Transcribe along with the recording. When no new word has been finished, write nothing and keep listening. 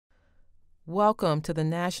Welcome to the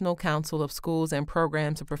National Council of Schools and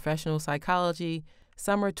Programs of Professional Psychology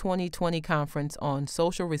Summer 2020 Conference on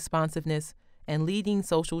Social Responsiveness and Leading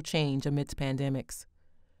Social Change Amidst Pandemics.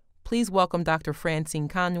 Please welcome Dr. Francine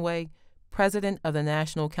Conway, President of the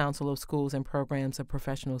National Council of Schools and Programs of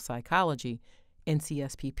Professional Psychology,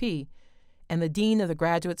 NCSPP, and the Dean of the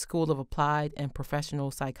Graduate School of Applied and Professional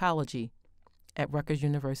Psychology at Rutgers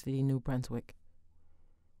University, New Brunswick.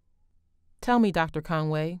 Tell me, Dr.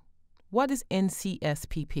 Conway, what is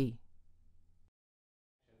NCSPP?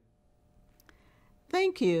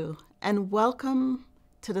 Thank you, and welcome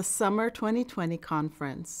to the Summer 2020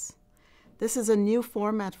 Conference. This is a new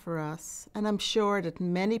format for us, and I'm sure that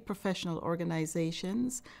many professional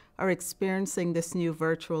organizations are experiencing this new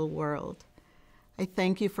virtual world. I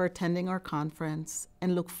thank you for attending our conference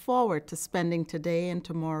and look forward to spending today and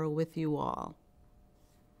tomorrow with you all.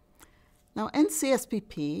 Now,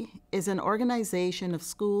 NCSPP is an organization of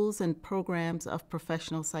schools and programs of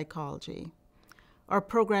professional psychology. Our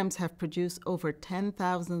programs have produced over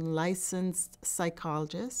 10,000 licensed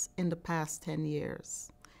psychologists in the past 10 years.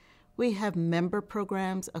 We have member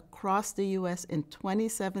programs across the U.S. in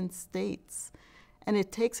 27 states, and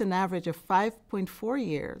it takes an average of 5.4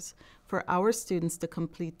 years for our students to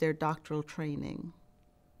complete their doctoral training.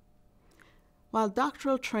 While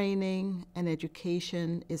doctoral training and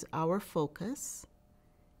education is our focus,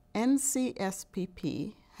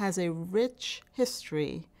 NCSPP has a rich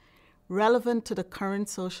history relevant to the current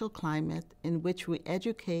social climate in which we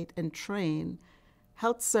educate and train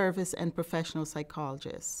health service and professional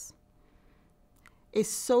psychologists. A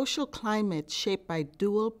social climate shaped by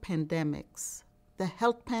dual pandemics, the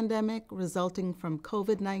health pandemic resulting from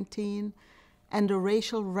COVID-19 and the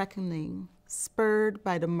racial reckoning spurred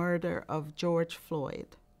by the murder of George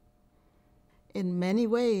Floyd. In many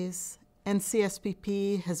ways,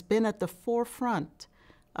 NCSPP has been at the forefront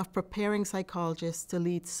of preparing psychologists to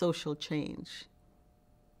lead social change.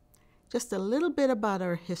 Just a little bit about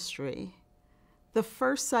our history. The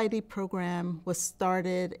first PsyD program was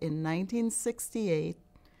started in 1968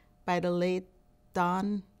 by the late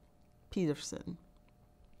Don Peterson,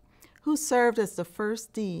 who served as the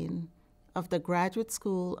first dean of the Graduate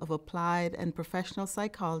School of Applied and Professional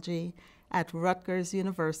Psychology at Rutgers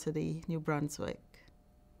University, New Brunswick.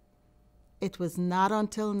 It was not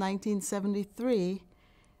until 1973,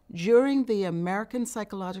 during the American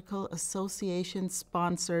Psychological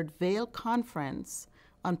Association-sponsored Vail Conference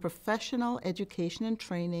on Professional Education and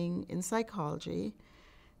Training in Psychology,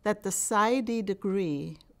 that the PsyD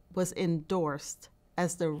degree was endorsed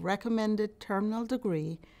as the recommended terminal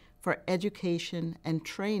degree for education and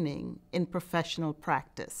training in professional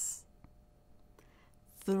practice.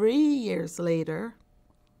 3 years later,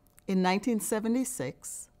 in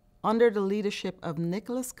 1976, under the leadership of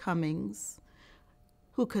Nicholas Cummings,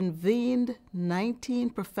 who convened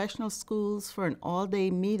 19 professional schools for an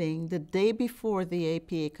all-day meeting the day before the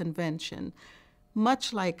APA convention,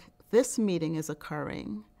 much like this meeting is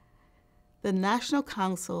occurring, the National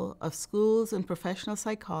Council of Schools and Professional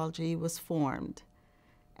Psychology was formed,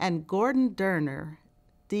 and Gordon Derner,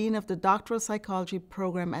 Dean of the Doctoral Psychology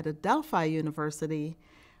Program at Adelphi University,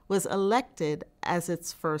 was elected as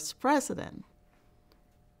its first president.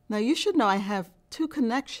 Now, you should know I have two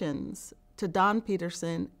connections to Don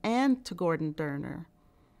Peterson and to Gordon Derner.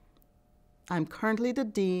 I'm currently the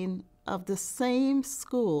dean of the same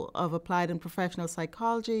School of Applied and Professional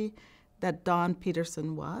Psychology that Don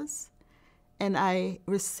Peterson was, and I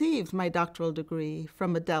received my doctoral degree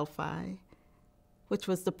from Adelphi, which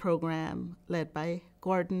was the program led by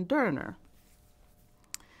Gordon Derner.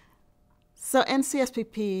 So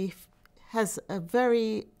NCSPP has a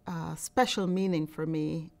very special meaning for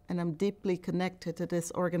me, and I'm deeply connected to this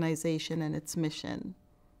organization and its mission.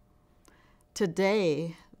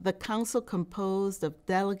 Today, the council, composed of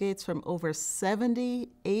delegates from over 70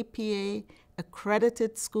 APA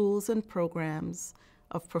accredited schools and programs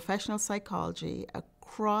of professional psychology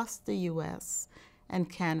across the US and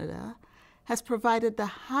Canada, has provided the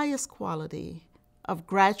highest quality of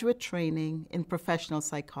graduate training in professional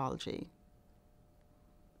psychology.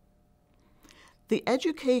 The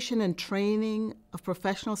education and training of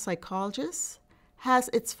professional psychologists has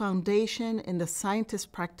its foundation in the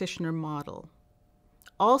scientist-practitioner model,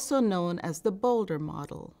 also known as the Boulder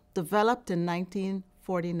model, developed in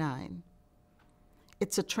 1949.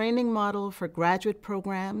 It's a training model for graduate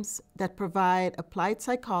programs that provide applied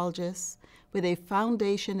psychologists with a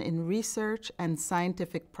foundation in research and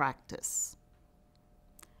scientific practice.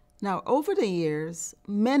 Now, over the years,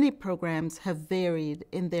 many programs have varied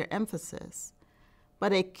in their emphasis,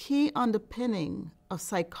 but a key underpinning of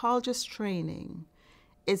psychologist training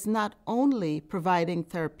is not only providing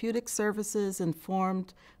therapeutic services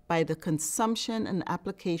informed by the consumption and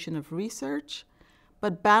application of research,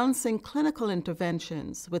 but balancing clinical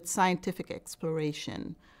interventions with scientific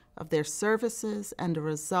exploration of their services and the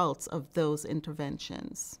results of those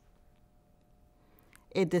interventions.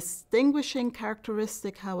 A distinguishing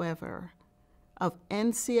characteristic, however, of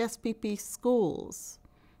NCSPP schools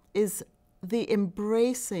is the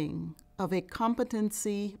embracing of a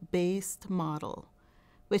competency-based model,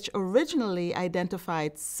 which originally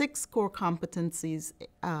identified 6 core competencies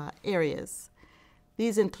areas.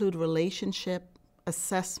 These include relationship,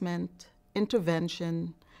 assessment,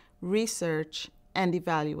 intervention, research and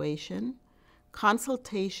evaluation,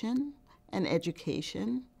 consultation and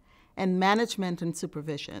education, and management and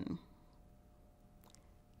supervision.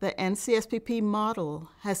 The NCSPP model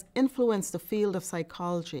has influenced the field of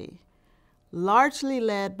psychology, largely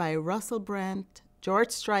led by Russell Brent,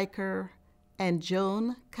 George Stryker, and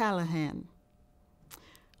Joan Callahan,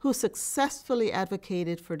 who successfully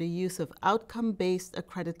advocated for the use of outcome-based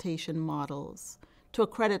accreditation models to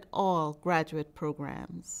accredit all graduate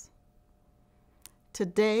programs.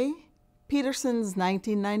 Today, Peterson's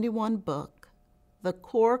 1991 book, The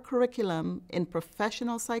Core Curriculum in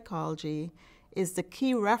Professional Psychology, is the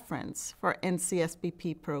key reference for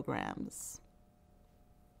NCSPP programs.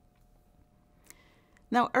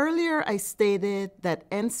 Now, earlier I stated that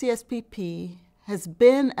NCSPP has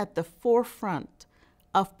been at the forefront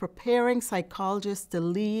of preparing psychologists to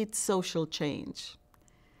lead social change.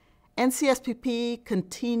 NCSPP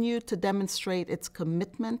continued to demonstrate its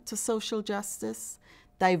commitment to social justice,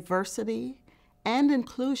 diversity, and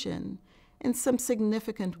inclusion in some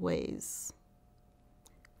significant ways.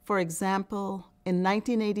 For example, in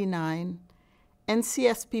 1989,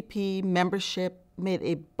 NCSPP membership made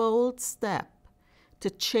a bold step to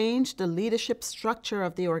change the leadership structure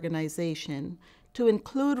of the organization to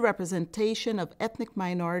include representation of ethnic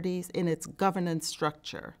minorities in its governance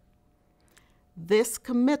structure. This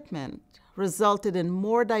commitment resulted in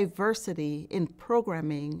more diversity in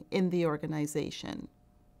programming in the organization.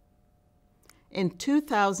 In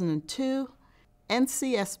 2002,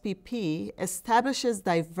 NCSPP establishes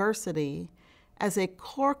diversity as a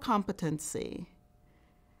core competency,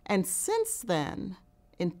 and since then,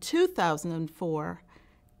 in 2004,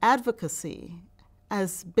 advocacy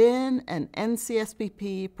has been an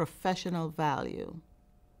NCSPP professional value.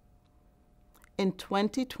 In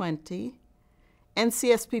 2020,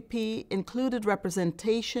 NCSPP included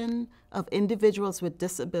representation of individuals with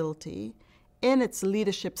disability in its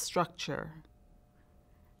leadership structure.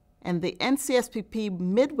 And the NCSPP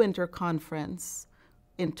Midwinter Conference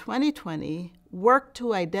in 2020 worked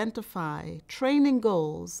to identify training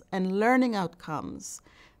goals and learning outcomes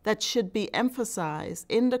that should be emphasized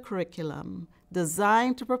in the curriculum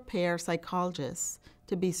designed to prepare psychologists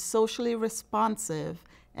to be socially responsive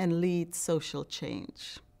and lead social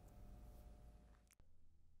change.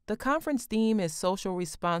 The conference theme is social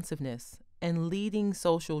responsiveness and leading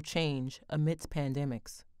social change amidst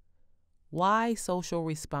pandemics. Why social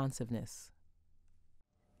responsiveness?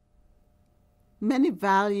 Many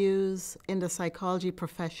values in the psychology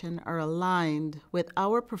profession are aligned with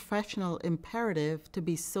our professional imperative to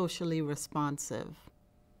be socially responsive.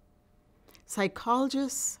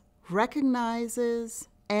 Psychologists recognizes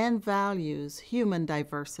and values human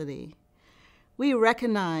diversity. We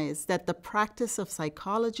recognize that the practice of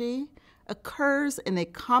psychology occurs in a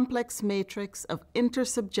complex matrix of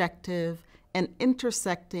intersubjective and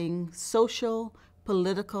intersecting social,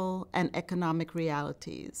 political, and economic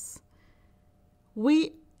realities.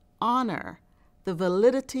 We honor the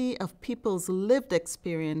validity of people's lived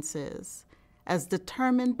experiences as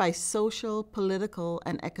determined by social, political,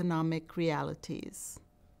 and economic realities.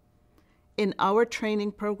 In our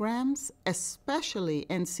training programs, especially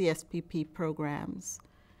NCSPP programs,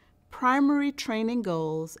 primary training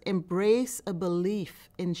goals embrace a belief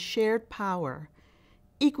in shared power,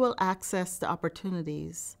 equal access to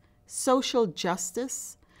opportunities, social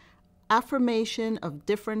justice, affirmation of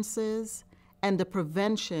differences, and the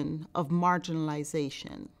prevention of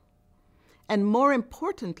marginalization. And more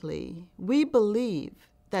importantly, we believe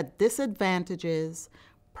that disadvantages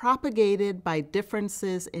propagated by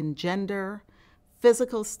differences in gender,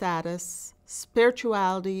 physical status,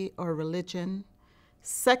 spirituality or religion,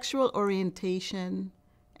 sexual orientation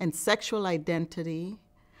and sexual identity,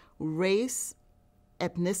 race,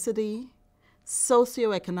 ethnicity,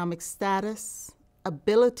 socioeconomic status,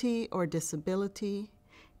 ability or disability,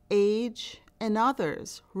 age, and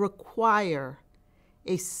others require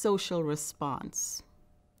a social response.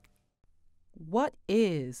 What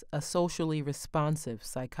is a socially responsive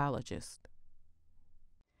psychologist?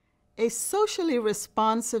 A socially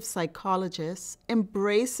responsive psychologist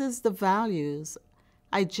embraces the values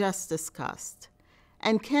I just discussed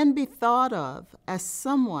and can be thought of as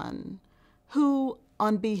someone who,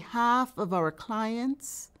 on behalf of our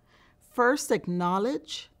clients, first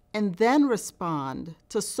acknowledge and then respond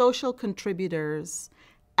to social contributors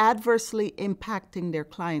adversely impacting their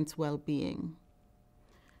clients' well-being.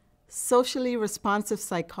 Socially responsive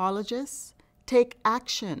psychologists take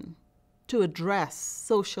action to address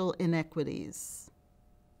social inequities.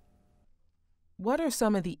 What are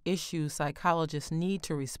some of the issues psychologists need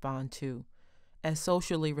to respond to as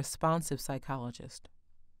socially responsive psychologists?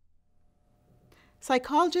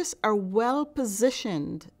 Psychologists are well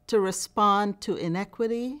positioned to respond to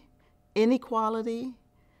inequity, inequality,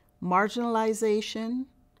 marginalization,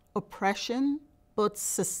 oppression, both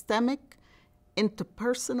systemic,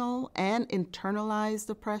 interpersonal, and internalized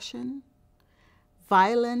oppression,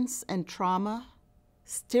 violence and trauma,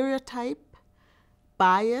 stereotype,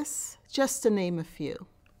 bias, just to name a few.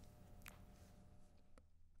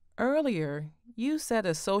 Earlier, you said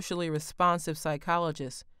a socially responsive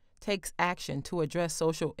psychologist takes action to address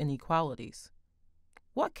social inequalities.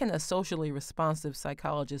 What can a socially responsive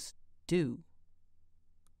psychologist do?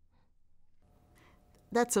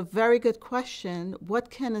 That's a very good question. What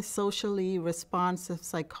can a socially responsive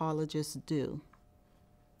psychologist do?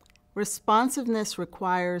 Responsiveness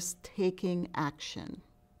requires taking action.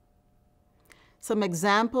 Some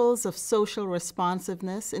examples of social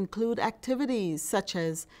responsiveness include activities such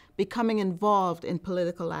as becoming involved in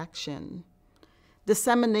political action,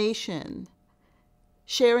 dissemination,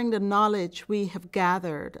 sharing the knowledge we have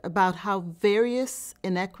gathered about how various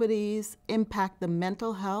inequities impact the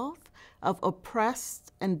mental health of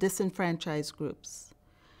oppressed and disenfranchised groups,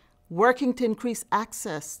 working to increase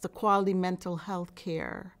access to quality mental health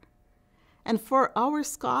care. And for our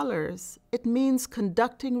scholars, it means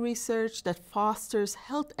conducting research that fosters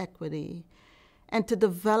health equity and to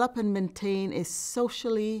develop and maintain a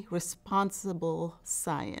socially responsible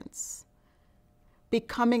science.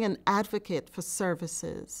 Becoming an advocate for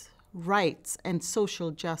services, rights, and social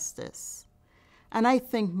justice. And I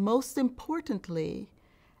think most importantly,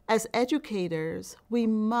 as educators, we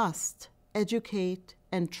must educate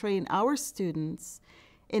and train our students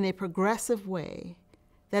in a progressive way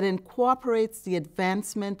that incorporates the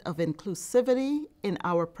advancement of inclusivity in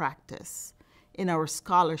our practice, in our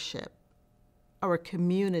scholarship, our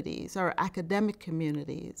communities, our academic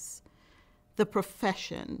communities, the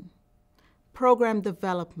profession, program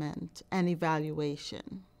development, and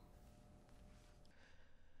evaluation.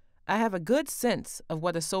 I have a good sense of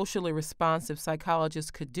what a socially responsive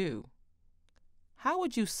psychologist could do. How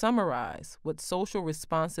would you summarize what social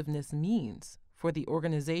responsiveness means for the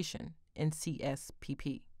organization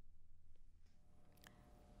GSAPP?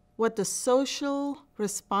 What does social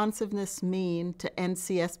responsiveness mean to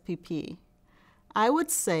GSAPP? I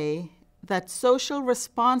would say that social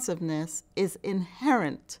responsiveness is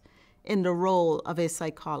inherent in the role of a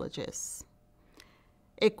psychologist.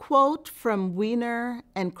 A quote from Wiener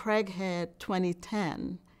and Craighead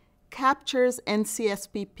 2010 captures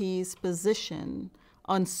GSAPP's position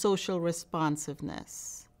on social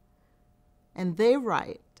responsiveness. And they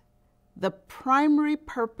write, "The primary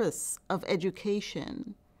purpose of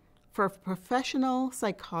education for professional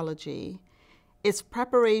psychology is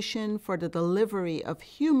preparation for the delivery of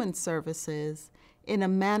human services in a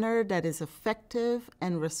manner that is effective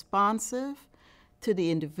and responsive to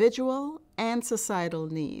the individual and societal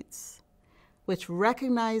needs, which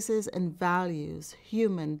recognizes and values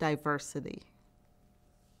human diversity."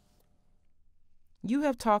 You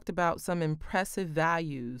have talked about some impressive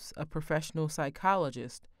values of professional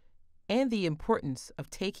psychologists and the importance of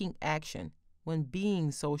taking action when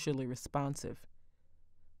being socially responsive.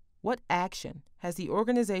 What action has the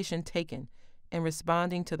organization taken in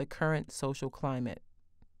responding to the current social climate?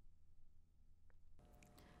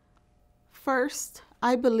 First,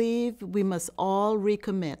 I believe we must all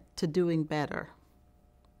recommit to doing better.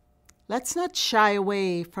 Let's not shy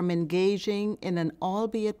away from engaging in an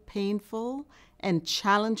albeit painful and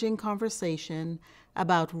challenging conversation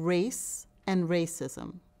about race and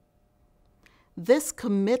racism. This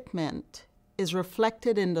commitment is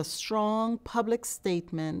reflected in the strong public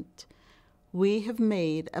statement we have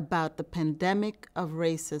made about the pandemic of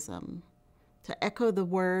racism, to echo the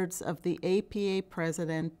words of the APA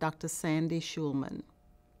president, Dr. Sandy Schulman.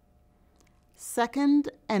 Second,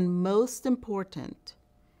 and most important,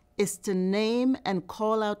 is to name and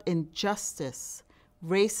call out injustice,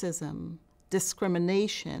 racism,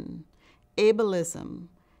 discrimination, ableism,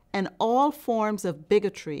 and all forms of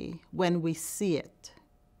bigotry when we see it.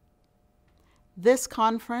 This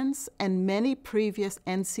conference and many previous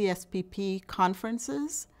NCSPP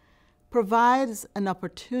conferences provides an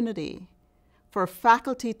opportunity for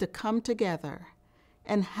faculty to come together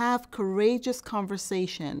and have courageous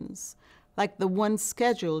conversations like the one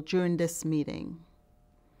scheduled during this meeting,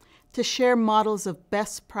 to share models of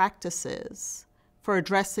best practices for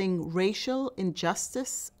addressing racial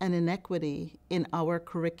injustice and inequity in our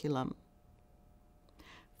curriculum.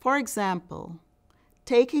 For example,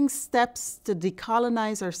 taking steps to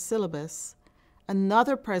decolonize our syllabus,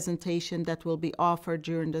 another presentation that will be offered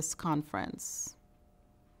during this conference.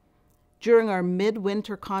 During our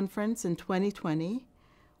midwinter conference in 2020,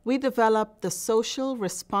 we developed the Social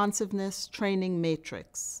Responsiveness Training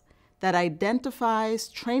Matrix that identifies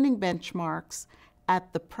training benchmarks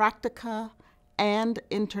at the practica and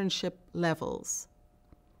internship levels.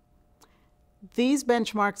 These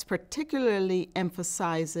benchmarks particularly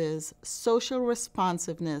emphasizes social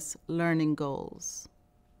responsiveness learning goals.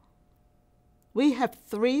 We have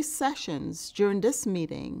 3 sessions during this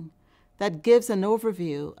meeting that gives an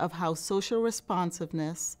overview of how social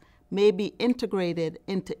responsiveness may be integrated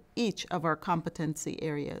into each of our competency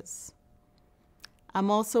areas.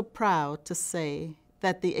 I'm also proud to say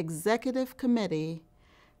that the Executive Committee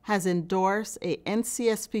has endorsed a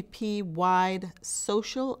NCSPP-wide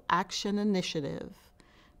social action initiative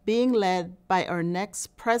being led by our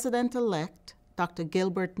next president-elect, Dr.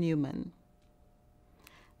 Gilbert Newman.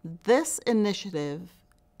 This initiative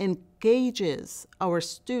engages our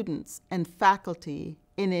students and faculty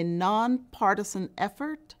in a nonpartisan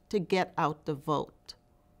effort to get out the vote.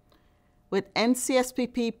 With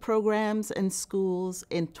NCSPP programs and schools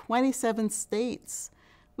in 27 states,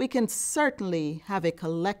 we can certainly have a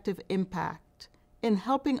collective impact in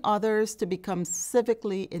helping others to become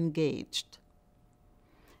civically engaged.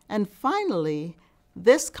 And finally,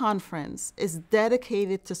 this conference is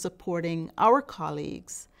dedicated to supporting our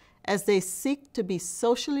colleagues as they seek to be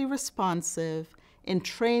socially responsive in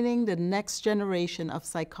training the next generation of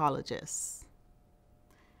psychologists.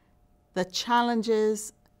 The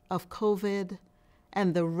challenges of COVID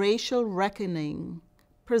and the racial reckoning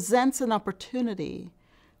presents an opportunity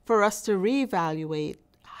for us to reevaluate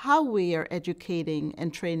how we are educating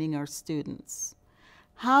and training our students.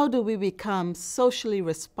 How do we become socially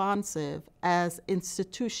responsive as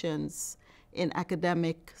institutions in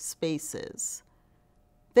academic spaces?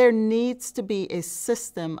 There needs to be a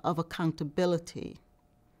system of accountability.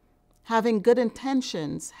 Having good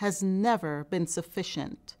intentions has never been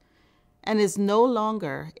sufficient and is no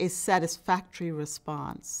longer a satisfactory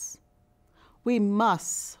response. We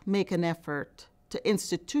must make an effort to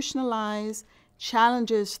institutionalize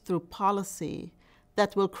challenges through policy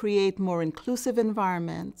that will create more inclusive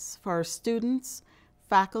environments for our students,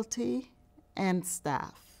 faculty, and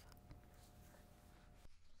staff.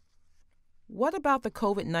 What about the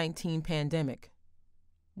COVID-19 pandemic?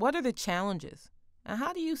 What are the challenges, and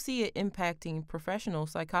how do you see it impacting professional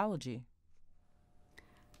psychology?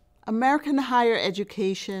 American higher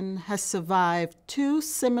education has survived 2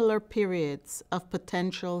 similar periods of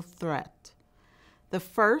potential threat. The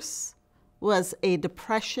first was a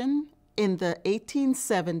depression in the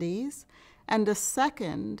 1870s, and the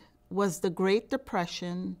second was the Great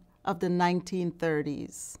Depression of the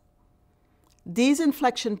 1930s. These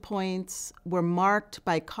inflection points were marked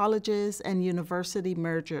by colleges and university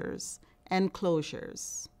mergers and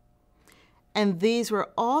closures. And these were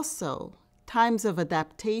also times of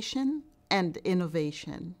adaptation and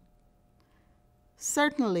innovation.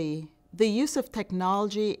 Certainly, the use of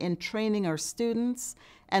technology in training our students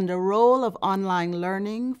and the role of online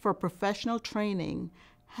learning for professional training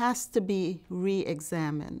has to be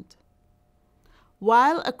re-examined.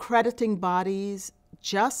 While accrediting bodies,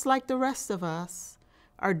 just like the rest of us,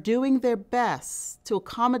 are doing their best to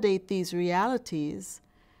accommodate these realities,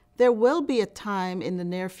 there will be a time in the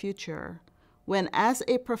near future when, as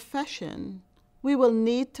a profession, we will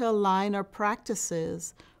need to align our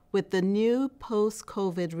practices with the new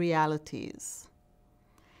post-COVID realities.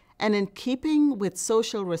 And in keeping with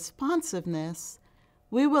social responsiveness,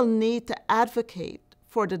 we will need to advocate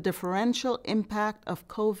for the differential impact of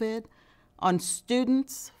COVID on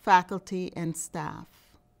students, faculty, and staff.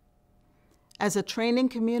 As a training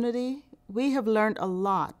community, we have learned a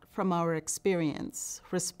lot from our experience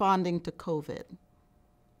responding to COVID.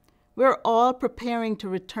 We're all preparing to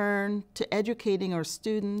return to educating our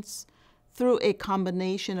students through a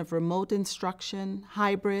combination of remote instruction,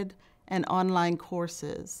 hybrid, and online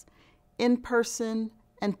courses, in-person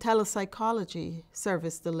and telepsychology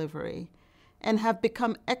service delivery, and have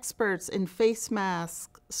become experts in face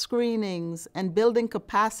masks, screenings, and building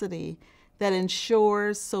capacity that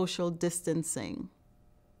ensures social distancing.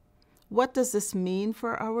 What does this mean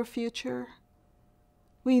for our future?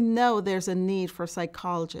 We know there's a need for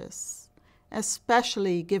psychologists,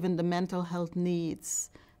 especially given the mental health needs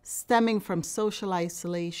stemming from social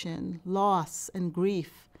isolation, loss and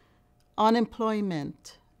grief,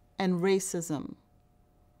 unemployment, and racism.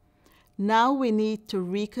 Now we need to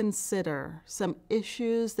reconsider some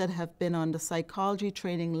issues that have been on the psychology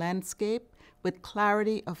training landscape with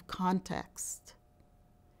clarity of context.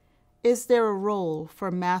 Is there a role for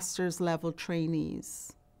master's level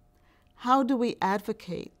trainees? How do we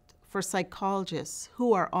advocate for psychologists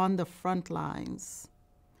who are on the front lines?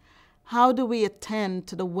 How do we attend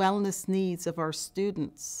to the wellness needs of our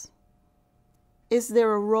students? Is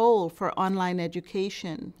there a role for online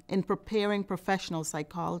education in preparing professional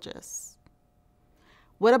psychologists?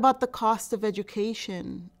 What about the cost of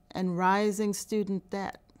education and rising student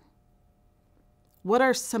debt? What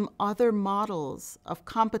are some other models of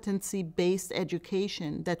competency-based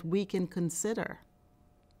education that we can consider?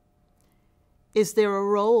 Is there a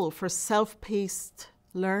role for self-paced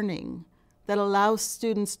learning that allows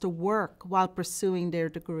students to work while pursuing their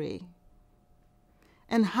degree?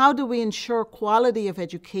 And how do we ensure quality of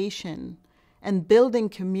education and building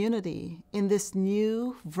community in this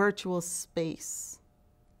new virtual space?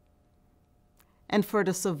 And for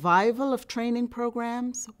the survival of training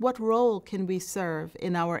programs, what role can we serve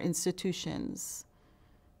in our institutions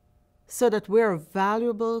so that we're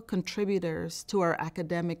valuable contributors to our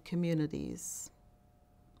academic communities?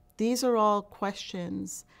 These are all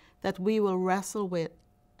questions that we will wrestle with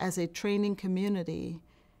as a training community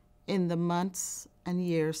in the months and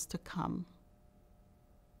years to come.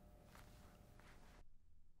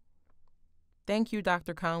 Thank you,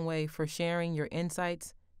 Dr. Conway, for sharing your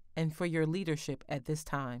insights and for your leadership at this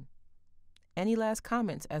time. Any last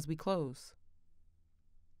comments as we close?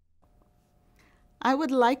 I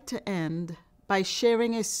would like to end by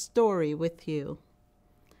sharing a story with you.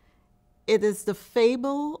 It is the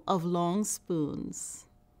fable of long spoons,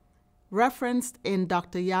 referenced in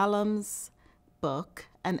Dr. Yalom's book,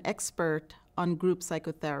 An Expert on Group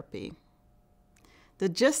Psychotherapy. The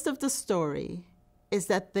gist of the story is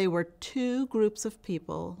that there were two groups of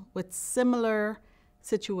people with similar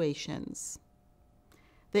situations.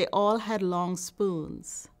 They all had long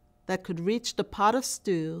spoons that could reach the pot of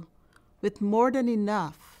stew with more than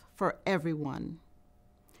enough for everyone.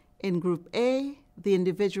 In Group A, the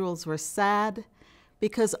individuals were sad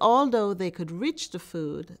because although they could reach the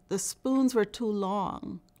food, the spoons were too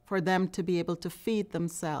long for them to be able to feed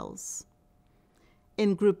themselves.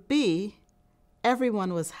 In Group B,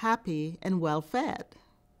 everyone was happy and well fed.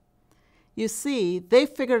 You see, they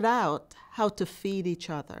figured out how to feed each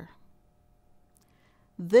other.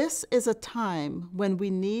 This is a time when we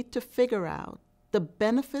need to figure out the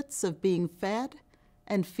benefits of being fed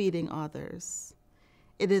and feeding others.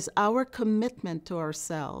 It is our commitment to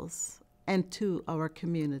ourselves and to our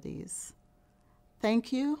communities.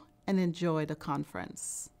 Thank you and enjoy the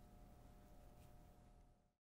conference.